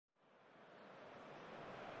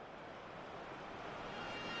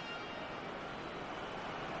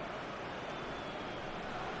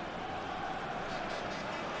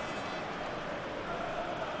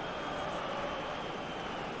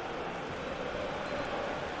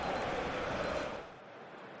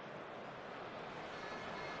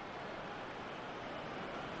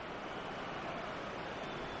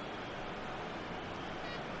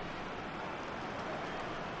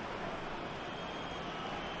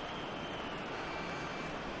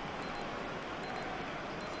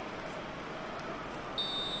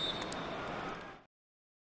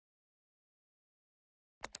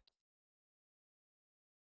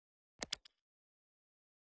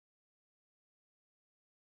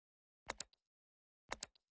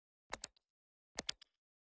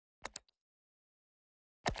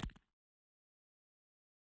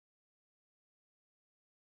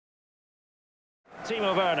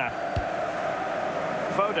Timo Werner.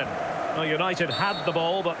 Foden. Well, United had the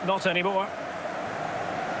ball, but not anymore.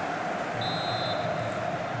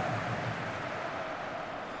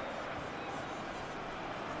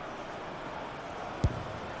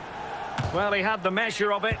 Well, he had the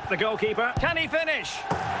measure of it, the goalkeeper. Can he finish?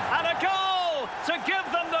 And a goal to give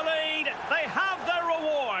them the lead. They have their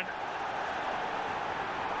reward.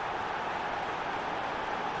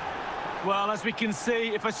 Well, as we can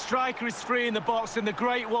see, if a striker is free in the box and the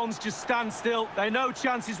great ones just stand still, they know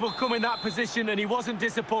chances will come in that position, and he wasn't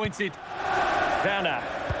disappointed. Werner.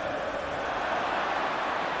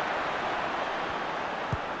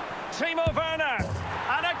 Timo Werner.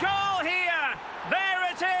 And a goal here.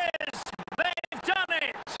 There it is. They've done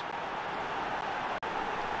it.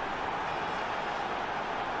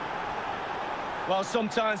 Well,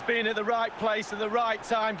 sometimes being at the right place at the right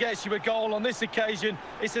time gets you a goal. On this occasion,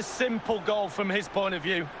 it's a simple goal from his point of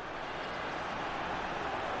view.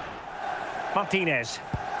 Martinez.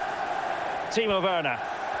 Timo Werner.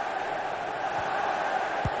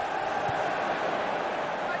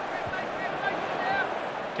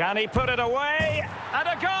 Can he put it away? And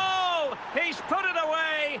a goal! He's put it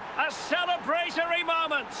away! A celebratory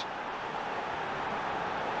moment!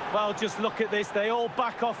 Well, just look at this. They all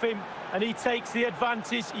back off him, and he takes the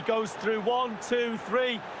advantage. He goes through 1, 2,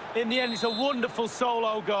 3. In the end, it's a wonderful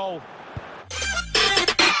solo goal.